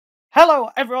Hello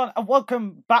everyone and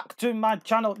welcome back to my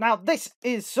channel. Now this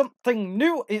is something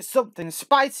new, it's something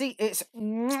spicy, it's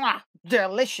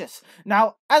delicious.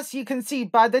 Now as you can see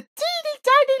by the teeny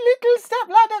tiny little step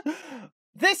ladder,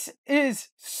 this is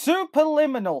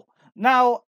Superliminal.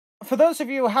 Now for those of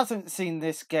you who hasn't seen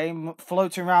this game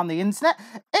floating around the internet,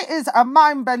 it is a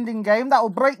mind-bending game that will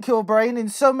break your brain in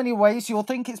so many ways you'll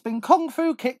think it's been kung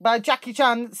fu kicked by Jackie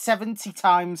Chan 70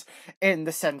 times in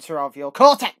the centre of your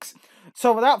cortex.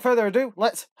 So without further ado,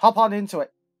 let's hop on into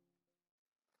it.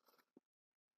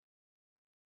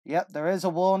 Yep, there is a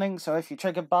warning, so if you're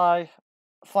triggered by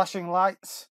flashing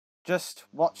lights, just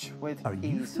watch with ease. Are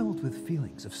you filled with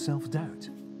feelings of self-doubt?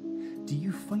 Do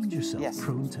you find yourself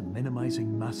prone to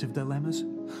minimizing massive dilemmas?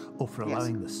 Or for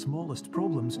allowing the smallest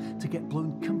problems to get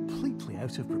blown completely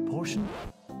out of proportion?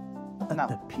 At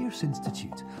the Pierce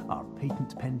Institute, our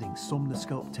patent-pending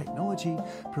Somnosculpt technology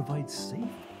provides safe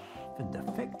and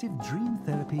effective dream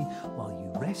therapy while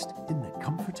you rest in the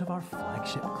comfort of our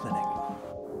flagship clinic.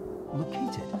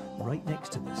 Located right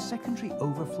next to the secondary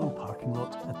overflow parking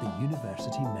lot at the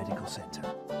University Medical Centre.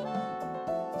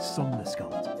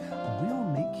 Somnosculpt, we'll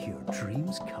make your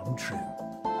dreams come true.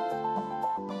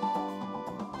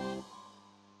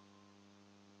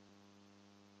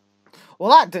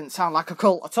 Well, that didn't sound like a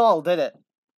cult at all, did it?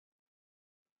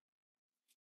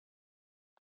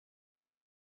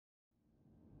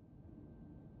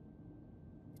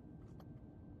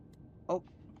 Oh.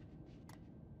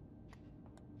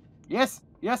 Yes,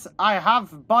 I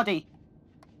have body.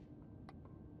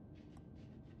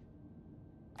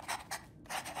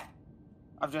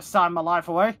 I've just signed my life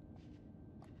away.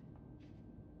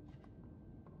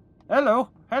 Hello,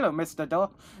 Mr.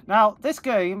 Door. Now, this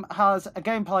game has a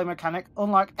gameplay mechanic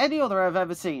unlike any other I've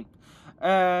ever seen.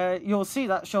 You'll see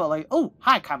that shortly. Oh,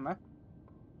 hi, camera.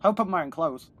 Hope I'm wearing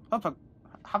clothes. Have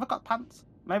I got pants?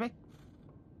 Maybe?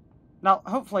 Now,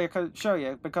 hopefully I can show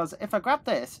you, because if I grab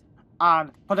this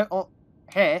and put it up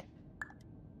here,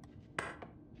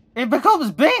 it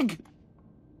becomes big!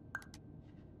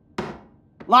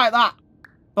 Like that.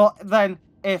 But then,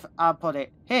 if I put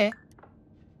it here,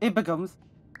 it becomes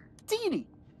teeny.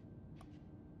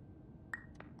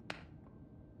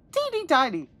 Teeny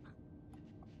tiny.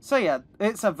 So yeah,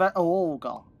 it's a oh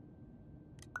god.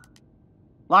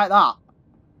 Like that.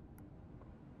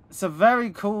 It's a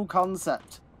very cool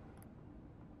concept.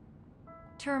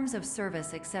 Terms of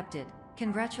service accepted.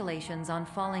 Congratulations on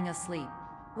falling asleep.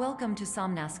 Welcome to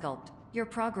Somnosculpt. Your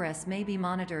progress may be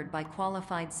monitored by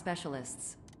qualified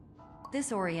specialists.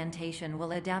 This orientation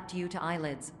will adapt you to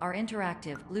eyelids, our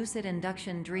interactive, lucid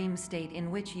induction dream state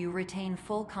in which you retain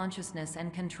full consciousness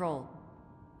and control.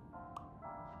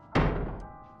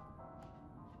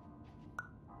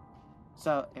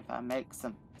 So if I make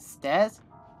some stairs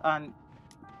and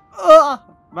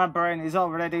my brain is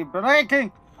already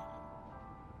breaking.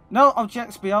 No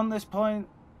objects beyond this point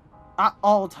at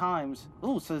all times.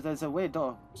 Oh, so there's a weird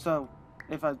door. So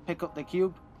if I pick up the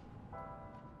cube.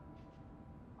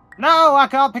 No, I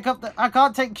can't pick up I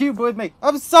can't take cube with me.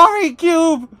 I'm sorry,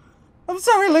 cube. I'm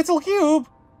sorry, little cube.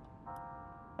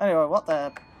 Anyway, what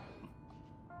the?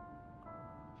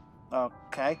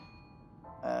 Okay.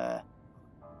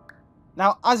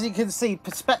 Now, as you can see,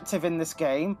 perspective in this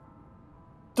game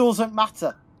doesn't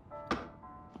matter.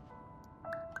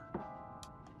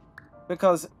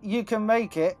 Because you can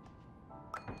make it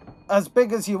as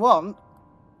big as you want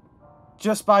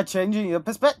just by changing your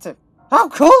perspective. How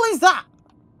cool is that?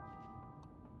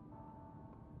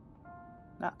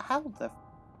 Now, how the...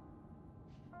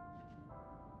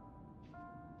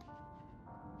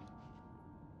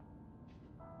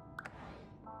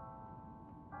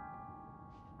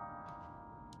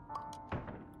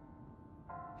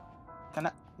 Can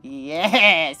I...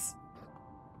 Yes!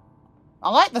 I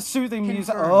like the soothing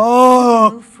music. Oh!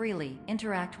 Move freely,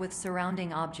 interact with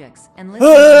surrounding objects, and listen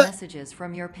to messages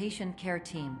from your patient care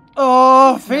team.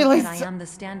 Oh, feeling. I am the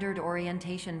standard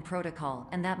orientation protocol,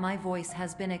 and that my voice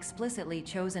has been explicitly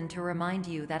chosen to remind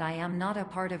you that I am not a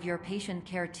part of your patient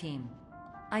care team.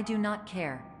 I do not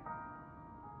care.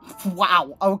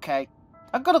 Wow, okay.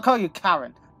 I'm gonna call you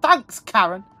Karen. Thanks,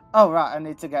 Karen. Oh, right, I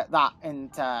need to get that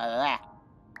into there.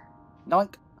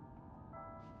 Noink.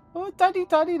 Oh, tiny,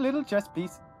 tiny little chess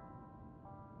piece.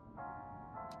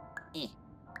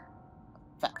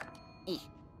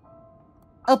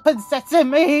 Open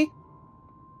sesame!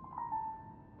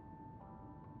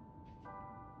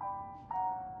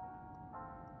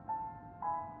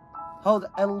 Hold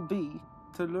LB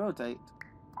to rotate.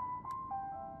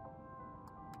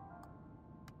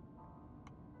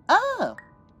 Oh!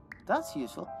 That's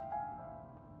useful.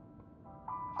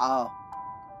 Oh.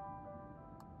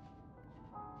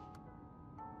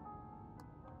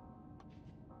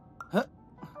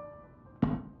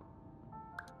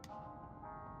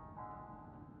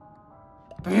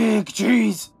 Big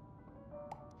cheese!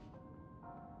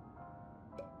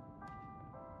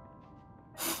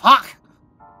 Fuck!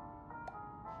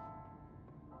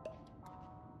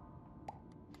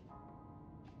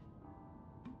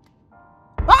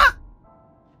 Ah!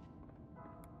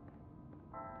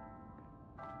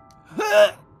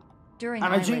 During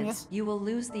I'm a eyelids, genius. you will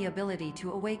lose the ability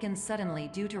to awaken suddenly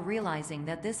due to realizing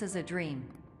that this is a dream.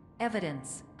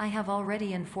 Evidence: I have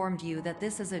already informed you that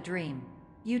this is a dream.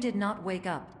 You did not wake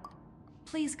up.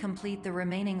 Please complete the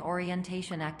remaining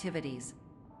orientation activities.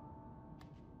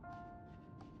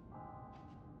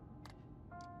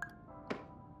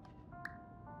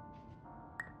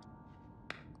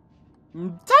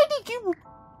 Tiny cube!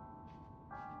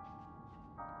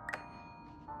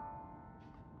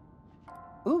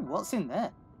 Ooh, what's in there?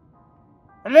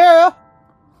 Hello?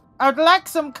 I'd like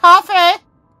some coffee!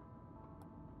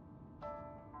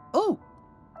 Ooh!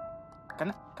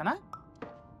 Can I?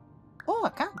 Oh, I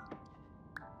can.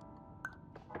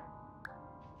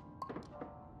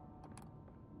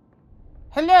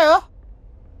 Hello?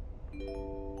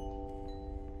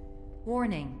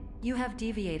 Warning: you have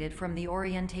deviated from the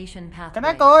orientation pathway. Can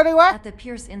I go anywhere? At the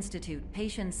Pierce Institute,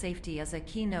 patient safety is a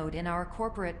keynote in our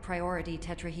corporate priority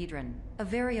tetrahedron. A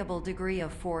variable degree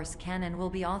of force can and will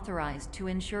be authorized to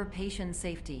ensure patient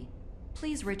safety.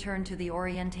 Please return to the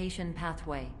orientation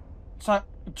pathway. So,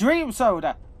 dream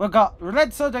soda. We've got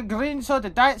red soda, green soda,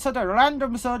 diet soda,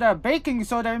 random soda, baking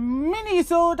soda, mini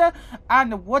soda,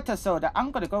 and water soda.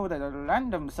 I'm gonna go with the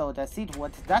random soda, see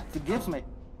what that gives me.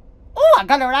 Oh, I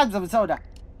got a random soda.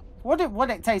 What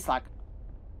it taste like?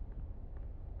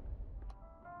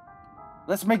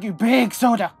 Let's make you big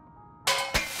soda.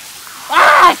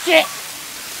 Ah, shit!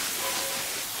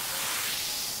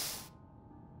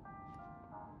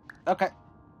 Okay.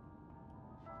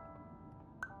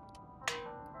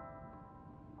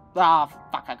 Ah,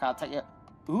 fuck, I can't take it.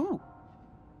 Ooh.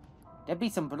 There'd be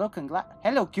some broken glass.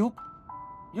 Hello, Cube.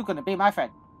 You're gonna be my friend.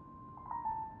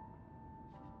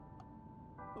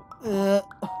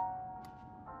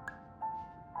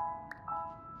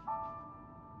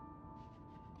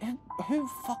 Who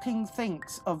fucking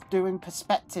thinks of doing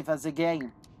perspective as a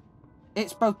game?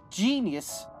 It's both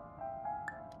genius.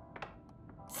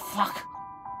 Fuck.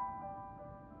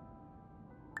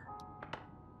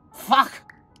 Fuck.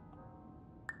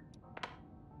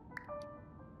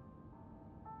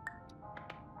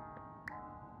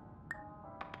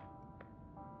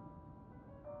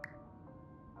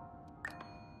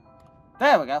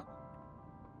 There we go.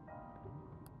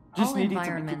 Just All needed to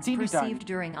environments continue perceived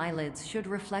during eyelids should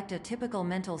reflect a typical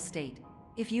mental state.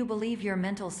 If you believe your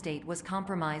mental state was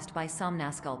compromised by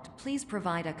Somnasculpt, please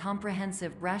provide a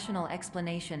comprehensive, rational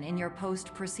explanation in your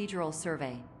post-procedural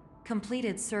survey.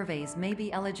 Completed surveys may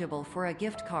be eligible for a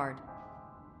gift card.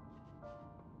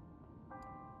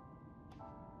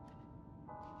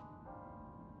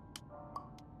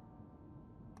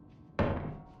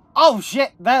 Oh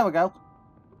shit, there we go.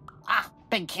 Ah,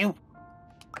 big Q.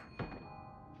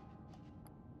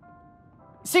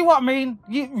 See what I mean?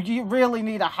 You really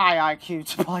need a high IQ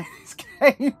to play this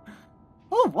game.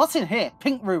 Oh, what's in here?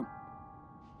 Pink room.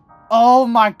 Oh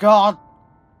my god.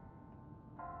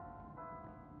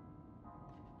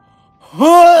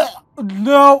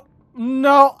 No,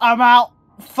 no, I'm out.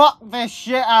 Fuck this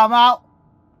shit, I'm out.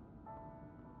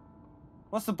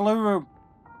 What's the blue room?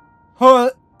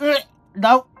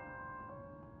 No.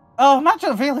 Oh, I'm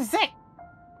actually feeling sick.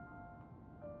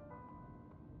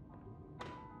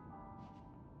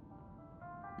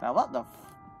 Now what the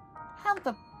how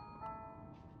the...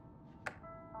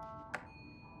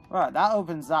 Right, that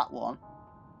opens that one.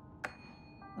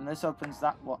 And this opens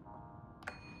that one.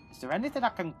 Is there anything I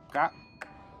can grab?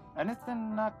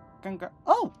 Anything I can grab?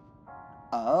 Oh!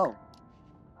 Oh.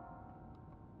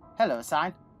 Hello,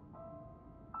 sign.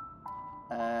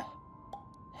 Heh.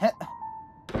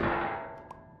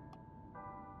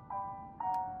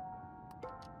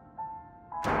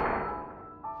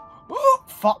 Oh,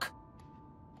 fuck.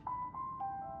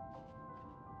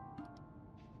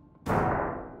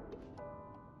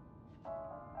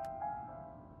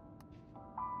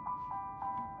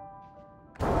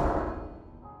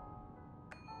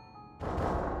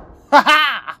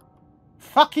 Haha!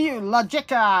 Fuck you,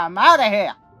 Logic, I'm out of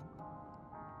here.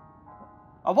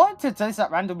 I wanted to taste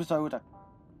that random soda.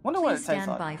 Wonder what it Please tastes stand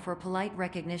like. by for polite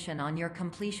recognition on your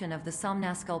completion of the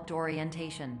Somnasculpt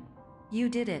orientation. You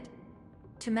did it.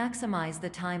 To maximize the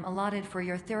time allotted for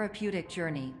your therapeutic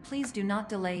journey, please do not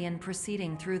delay in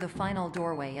proceeding through the final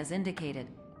doorway as indicated.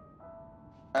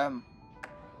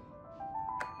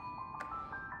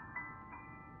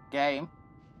 Game.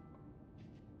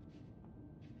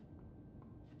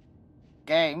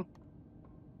 Game.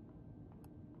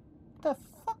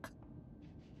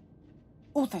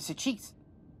 there's a cheese.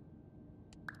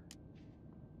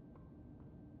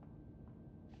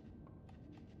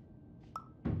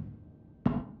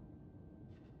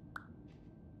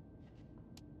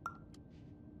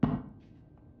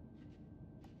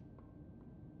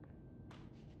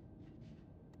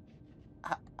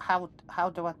 How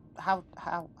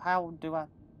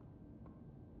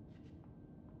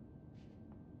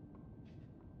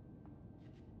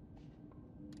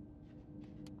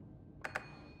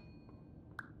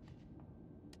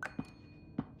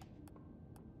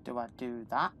do I do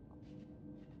that?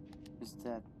 Is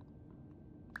there...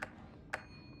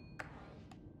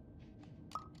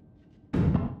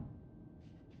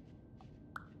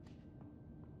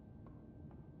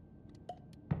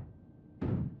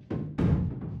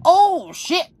 Oh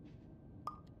shit!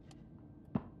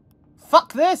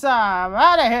 Fuck this, I'm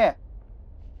out of here.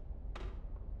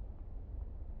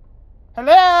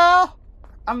 Hello?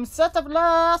 I'm sort of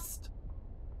lost.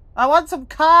 I want some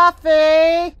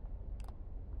coffee.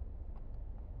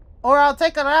 Or I'll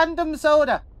take a random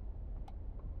soda.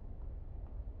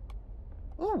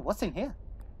 Ooh, what's in here?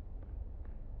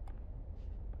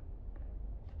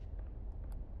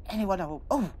 Anyone know?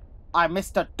 Oh, I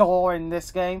missed a door in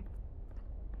this game.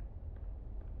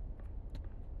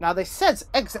 Now this says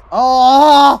exit.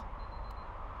 Oh!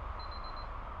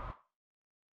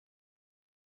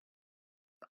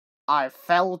 I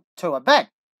fell to a bed.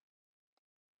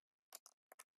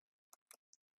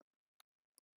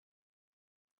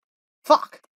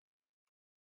 Fuck.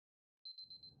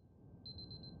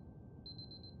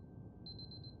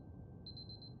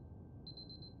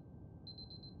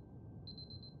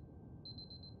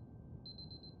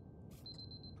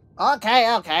 Okay,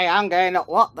 I'm going to...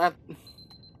 What the...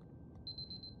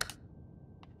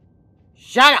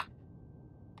 Shut up!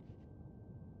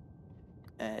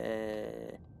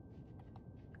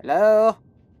 Hello?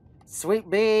 Sweet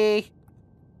bee?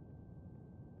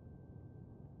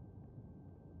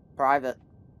 Private.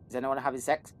 Is anyone having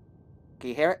sex? Can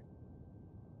you hear it?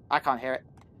 I can't hear it.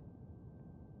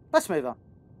 Let's move on.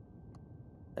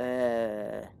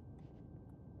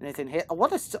 Anything here? Oh,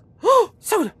 what is... Oh!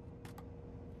 Soda!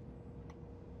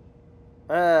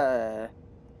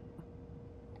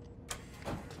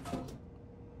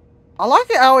 I like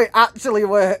it how it actually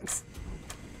works.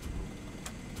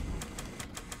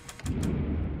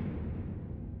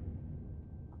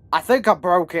 I think I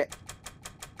broke it.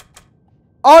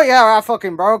 Oh yeah, I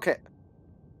fucking broke it.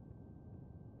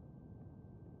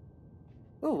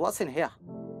 Ooh, what's in here?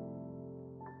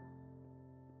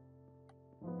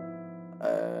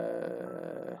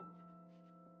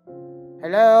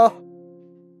 Hello?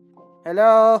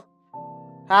 Hello?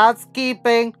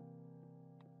 Housekeeping?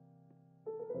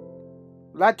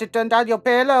 Like to turn down your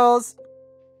pillows?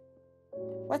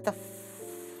 What the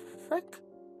frick?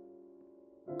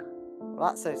 Well,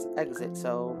 that says exit,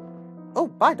 so... Oh,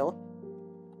 bye, door.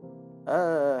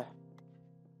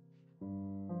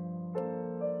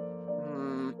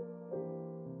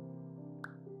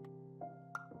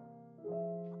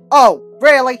 Oh,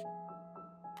 really?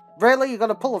 Really? You're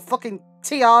gonna pull a fucking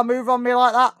TR move on me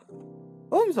like that?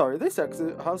 Oh, I'm sorry, this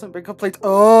exit hasn't been complete.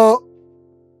 Oh!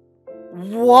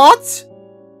 What?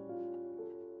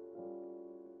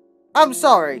 I'm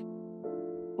sorry.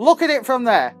 Look at it from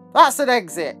there. That's an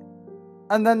exit.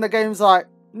 And then the game's like,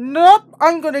 nope,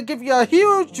 I'm gonna give you a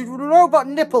huge robot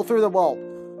nipple through the wall.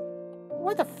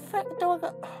 Where the frick do I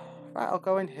go? Right, I'll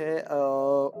go in here.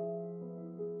 Oh,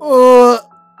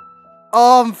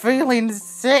 I'm feeling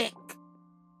sick.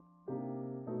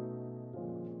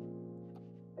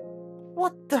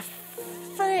 What the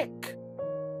frick?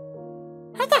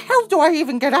 How the hell do I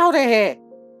even get out of here?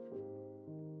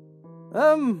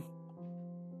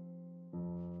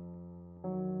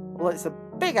 Well, it's a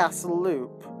big ass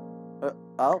loop.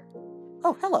 Oh,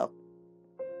 hello.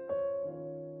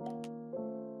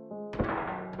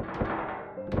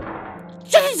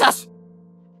 Jesus!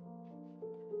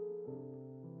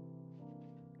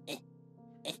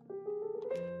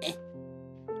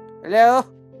 Hello?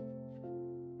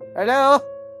 Hello?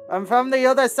 I'm from the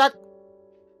other side.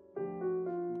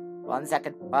 1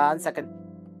 second.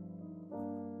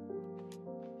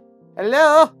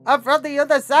 Hello? I'm from the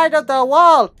other side of the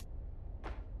wall.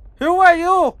 Who are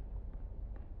you?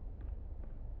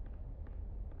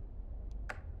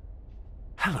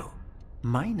 Hello.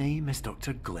 My name is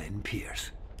Dr. Glenn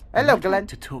Pierce. Hello, I'd Glenn. like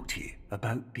to talk to you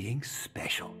about being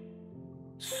special.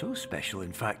 So special,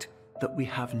 in fact, that we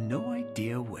have no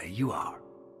idea where you are.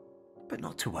 But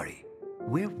not to worry.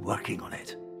 We're working on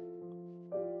it.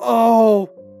 Oh!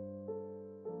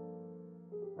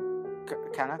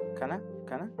 Can I?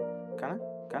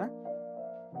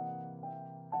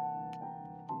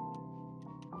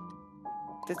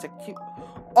 There's a cube.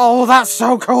 Oh, that's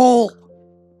so cool!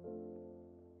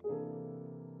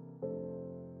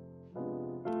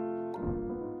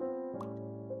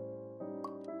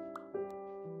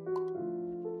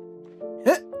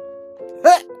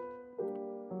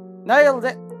 Nailed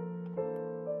it!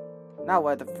 Now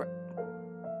where the frick?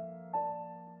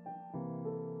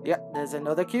 Yep, there's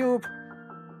another cube.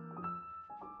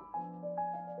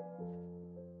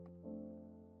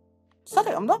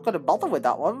 Sorry, I'm not going to bother with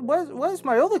that one. Where's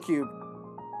my other cube?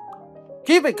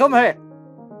 Cubie, come here!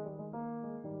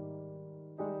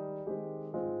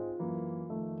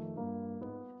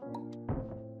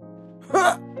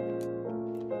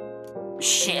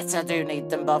 Shit, I do need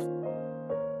them both.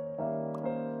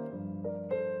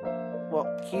 Well,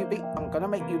 Cubie, I'm going to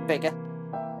make you bigger.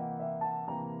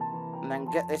 And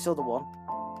then get this other one.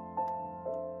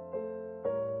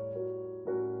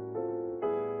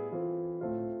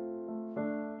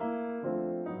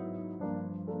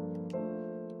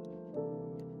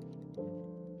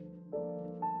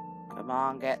 Come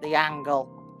on, get the angle.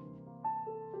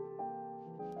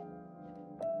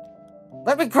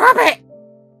 Let me grab it!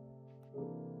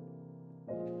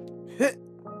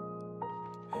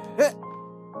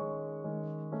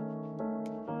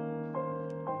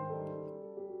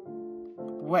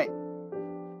 Wait.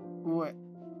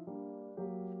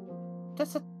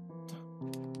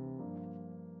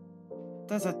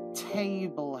 There's a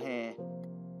table here.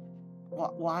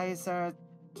 What? Why is there a...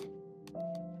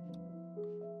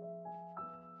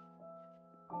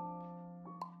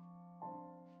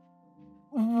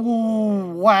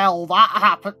 Ooh, well, that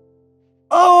happened.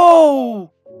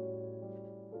 Oh!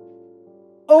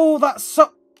 Oh, that's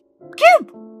so...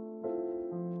 Cube!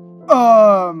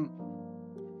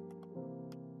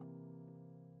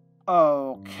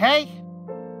 Okay.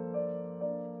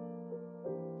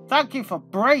 Thank you for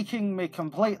breaking me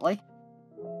completely.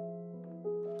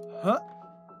 Huh?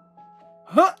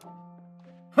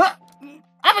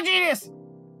 I'm a genius!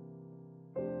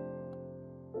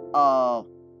 Oh,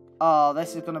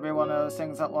 this is going to be one of those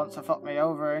things that wants to fuck me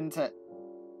over, isn't it?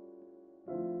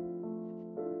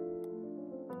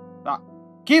 Right.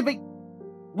 Cubie!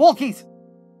 Walkies!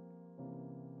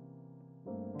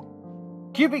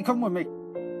 Cubie, come with me.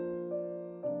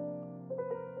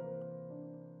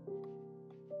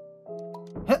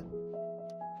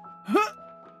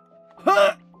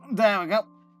 There we go.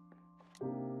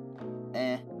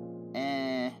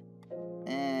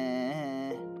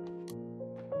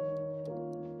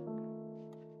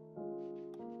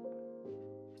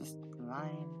 Just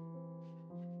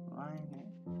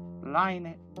line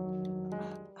it.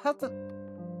 How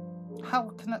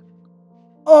can it?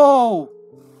 Oh,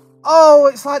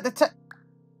 it's like the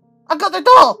I got the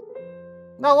door.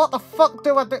 Now what the fuck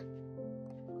do I do?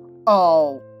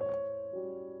 Oh,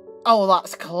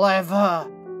 that's clever.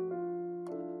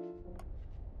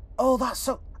 Oh, that's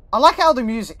so... I like how the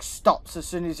music stops as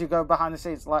soon as you go behind the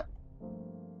scenes. Like,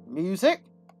 music?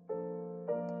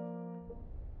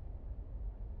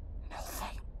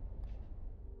 Nothing.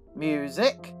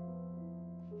 Music?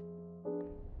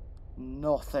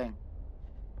 Nothing.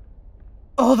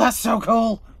 Oh, that's so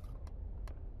cool!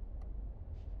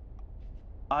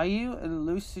 Are you a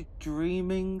lucid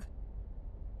dreaming?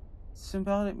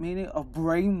 Symbolic meaning of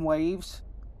brain waves?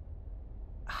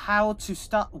 How to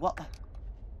start... What?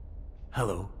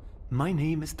 Hello, my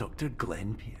name is Dr.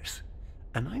 Glenn Pierce,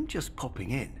 and I'm just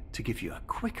popping in to give you a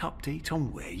quick update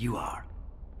on where you are.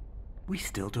 We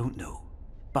still don't know,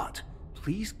 but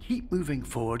please keep moving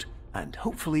forward, and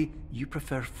hopefully you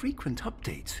prefer frequent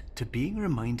updates to being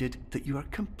reminded that you are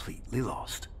completely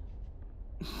lost.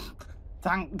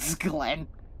 Thanks, Glenn.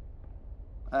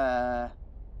 Oh.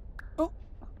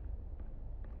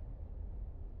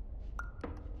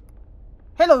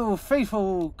 Hello,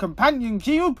 faithful companion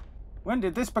cube. When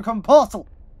did this become Portal?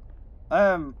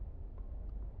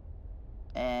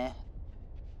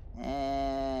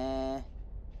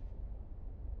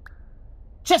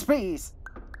 Chess piece!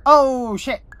 Oh,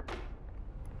 shit!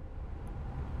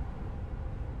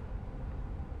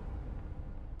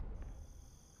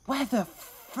 Where the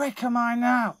frick am I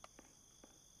now?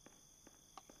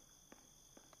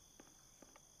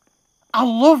 I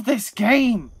love this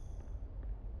game!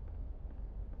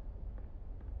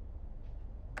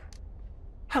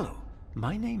 Hello,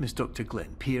 my name is Dr.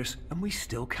 Glenn Pierce, and we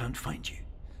still can't find you.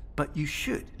 But you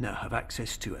should now have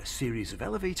access to a series of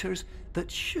elevators that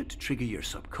should trigger your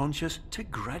subconscious to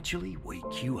gradually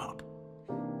wake you up.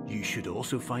 You should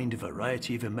also find a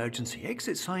variety of emergency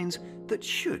exit signs that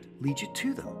should lead you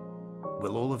to them.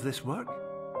 Will all of this work?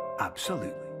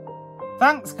 Absolutely.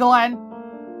 Thanks, Glenn.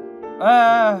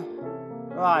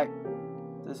 Right.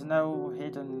 There's no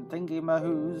hidden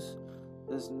thingy-mahoos.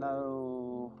 There's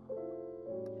no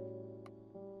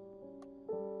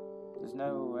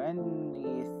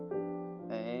anything.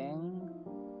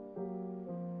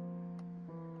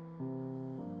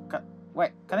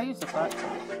 Wait, can I use the fire?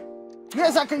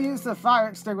 Yes, I can use the fire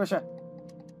extinguisher.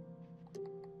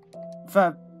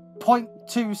 For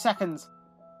 0.2 seconds.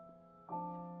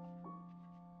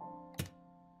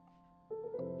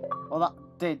 Well, that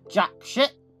did jack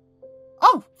shit.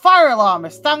 Oh, fire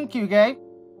alarmist. Thank you, game.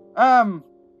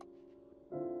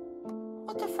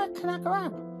 What the frick can I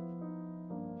grab?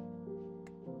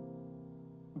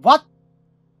 What?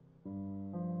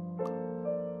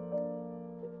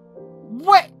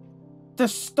 Wait!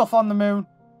 There's stuff on the moon.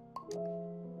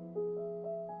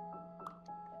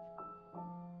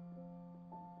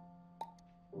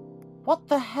 What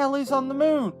the hell is on the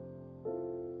moon?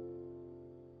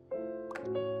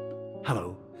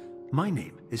 Hello, my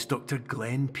name is Dr.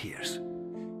 Glenn Pierce.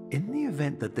 In the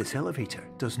event that this elevator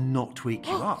does not wake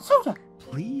you up, Soda.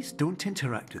 please don't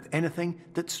interact with anything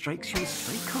that strikes you as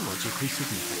psychologically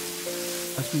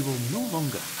significant, as we will no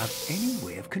longer have any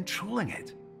way of controlling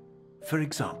it. For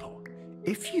example,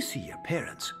 if you see your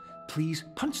parents, please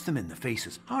punch them in the face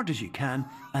as hard as you can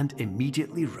and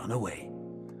immediately run away.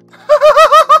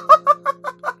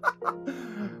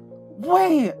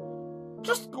 Wait,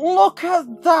 just look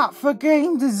at that for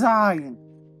game design.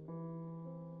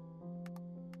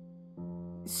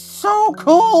 It's so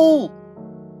cool.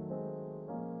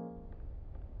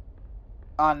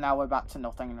 And now we're back to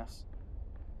nothingness.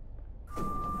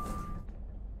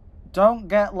 Don't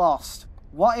get lost.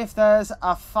 What if there's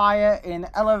a fire in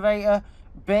elevator?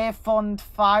 Beer fund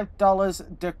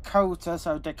 $5 Dakota.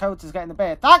 So Dakota's getting the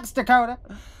beer. Thanks, Dakota.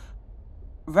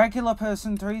 Regular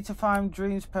person 3 to 5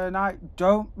 dreams per night.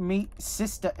 Don't meet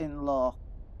sister-in-law.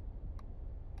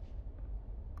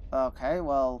 Okay,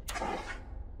 well.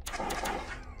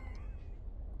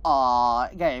 Aw,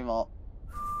 gave up.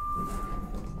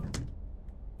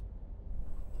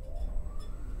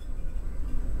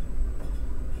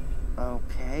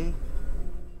 Okay.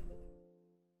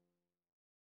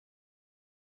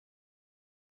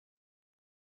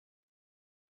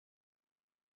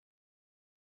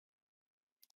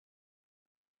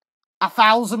 A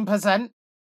 1000%.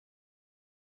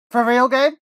 For real,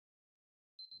 game?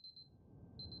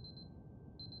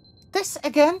 This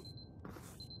again?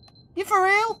 You for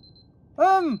real?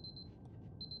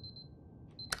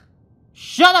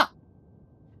 Shut up!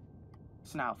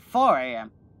 It's now 4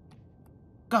 AM.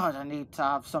 God, I need to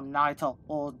have some Nytol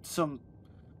or some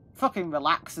fucking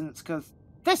relaxants, because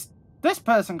this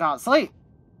person can't sleep.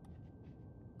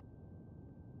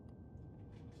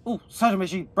 Ooh, soda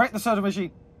machine. Break the soda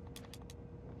machine.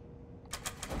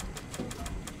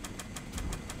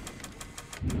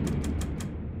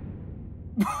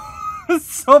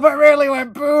 Something really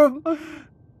went boom.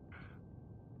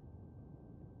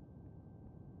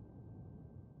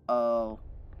 Oh.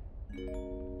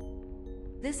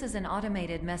 This is an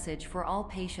automated message for all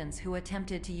patients who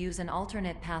attempted to use an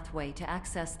alternate pathway to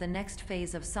access the next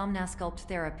phase of Somnasculpt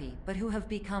therapy, but who have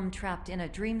become trapped in a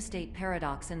dream state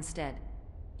paradox instead.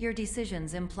 Your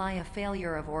decisions imply a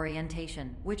failure of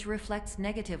orientation, which reflects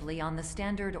negatively on the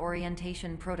standard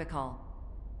orientation protocol.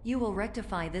 You will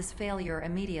rectify this failure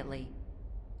immediately.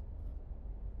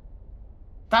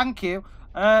 Thank you.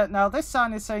 Now this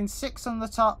sign is saying 6 on the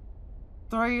top,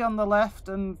 3 on the left,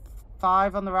 and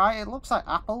 5 on the right. It looks like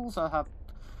apples. I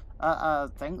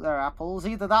think they're apples.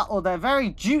 Either that or they're very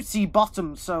juicy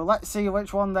bottoms. So let's see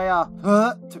which one they are.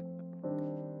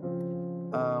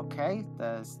 Okay,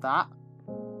 there's that.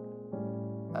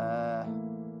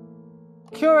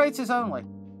 Curators only.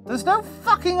 There's no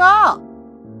fucking art.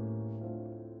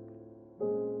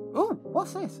 Ooh,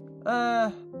 what's this?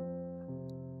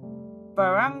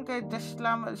 Baranga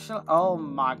Dishlam. Oh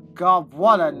my god,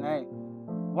 what a name.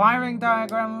 Wiring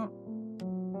diagram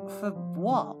for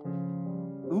what?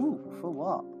 Ooh, for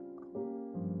what?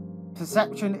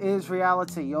 Perception is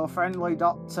reality. Your friendly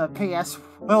doctor. P.S.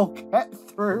 will get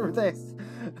through this.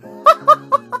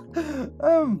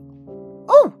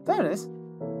 Oh, there it is.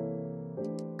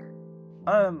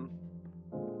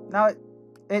 Now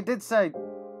it did say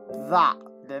that,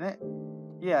 didn't it?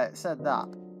 Yeah, it said that.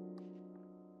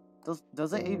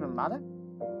 Does it even matter?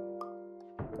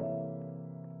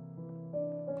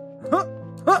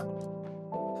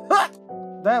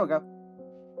 There we go.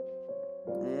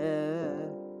 Yeah.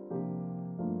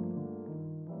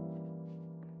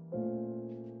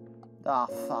 Ah,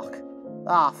 fuck.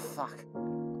 Ah, fuck.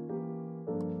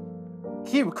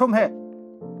 Q, come here.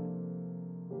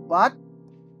 What?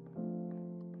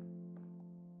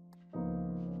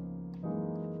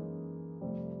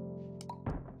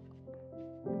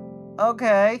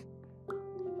 Okay.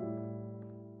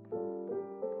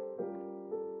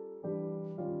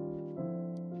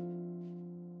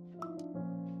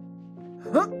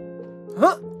 Huh,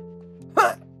 huh,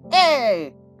 huh.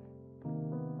 Hey!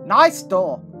 Nice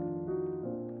door.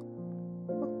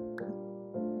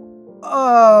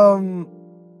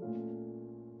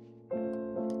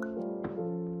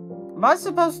 Am I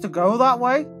supposed to go that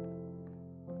way?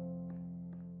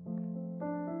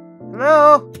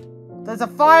 Hello? There's a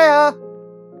fire!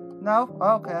 No?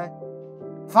 Okay.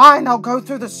 Fine, I'll go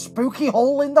through the spooky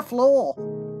hole in the floor.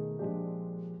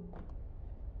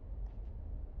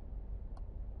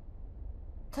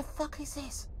 The fuck is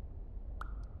this?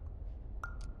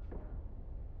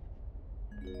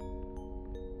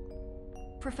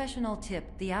 Professional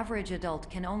tip: the average adult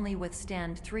can only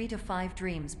withstand 3 to 5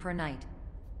 dreams per night.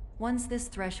 Once this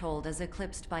threshold is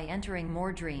eclipsed by entering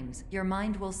more dreams, your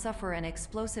mind will suffer an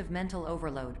explosive mental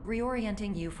overload,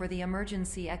 reorienting you for the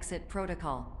emergency exit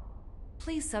protocol.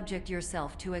 Please subject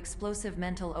yourself to explosive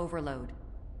mental overload.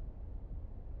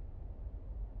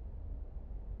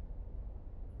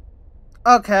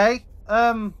 Okay,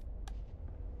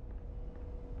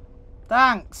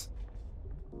 thanks.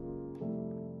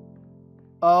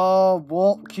 Oh,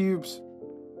 warp cubes.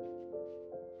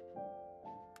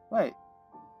 Wait.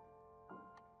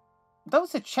 There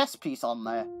was a chess piece on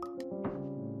there.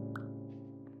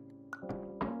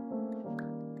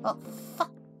 Oh,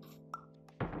 fuck.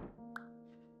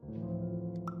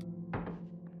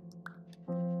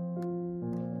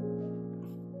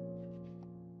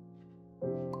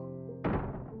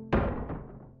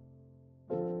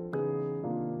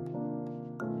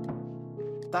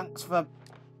 Thanks for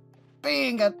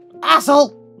being an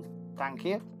asshole. Thank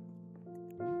you.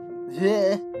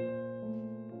 Yeah.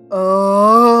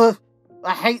 Oh,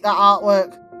 I hate that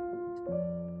artwork.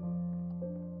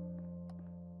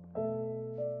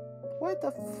 Where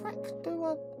the frick do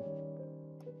I...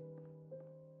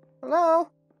 Hello?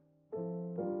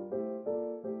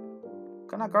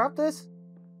 Can I grab this?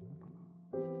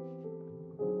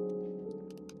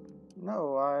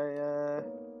 No, I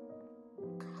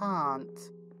can't.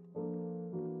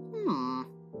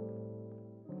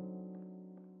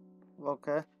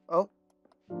 Okay. Oh.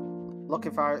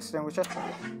 Looking fire extinguisher.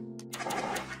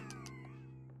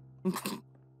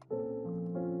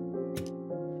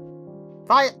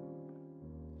 Fire!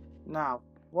 Now,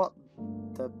 what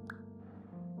the...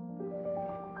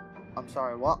 I'm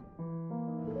sorry, what?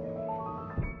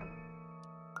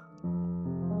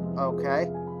 Okay.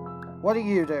 What do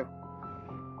you do?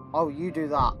 Oh, you do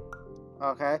that.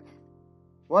 Okay.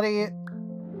 What do you...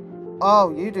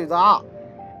 Oh, you do that.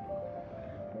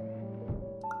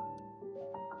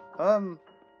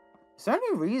 Is there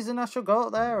any reason I should go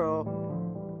up there, or...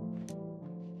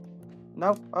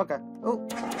 No? Okay. Oh.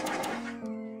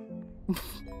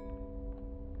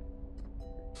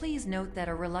 Please note that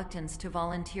a reluctance to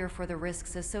volunteer for the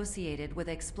risks associated with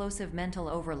explosive mental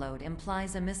overload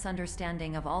implies a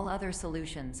misunderstanding of all other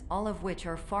solutions, all of which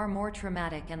are far more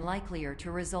traumatic and likelier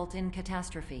to result in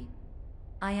catastrophe.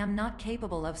 I am not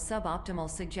capable of suboptimal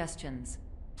suggestions.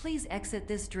 Please exit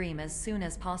this dream as soon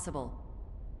as possible.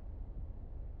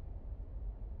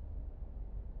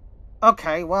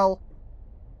 Okay, well,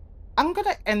 I'm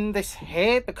gonna end this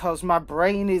here because my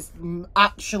brain is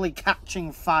actually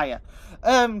catching fire.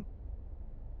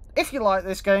 If you like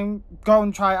this game, go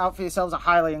and try it out for yourselves. I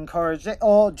highly encourage it.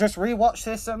 Or just rewatch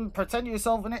this and pretend you're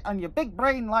solving it and you're big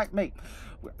brain like me.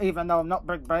 Even though I'm not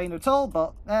big brain at all,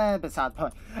 but beside the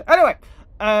point. Anyway,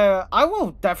 I will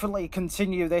definitely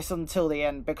continue this until the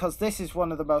end because this is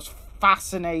one of the most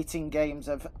fascinating games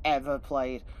I've ever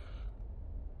played.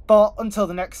 But until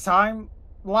the next time,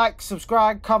 like,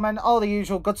 subscribe, comment, all the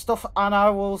usual good stuff, and I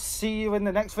will see you in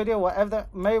the next video, whatever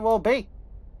that may well be.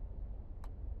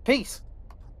 Peace.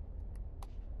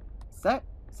 Is there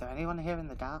anyone here in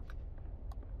the dark?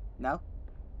 No?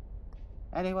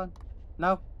 Anyone?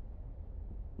 No?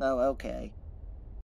 No, okay.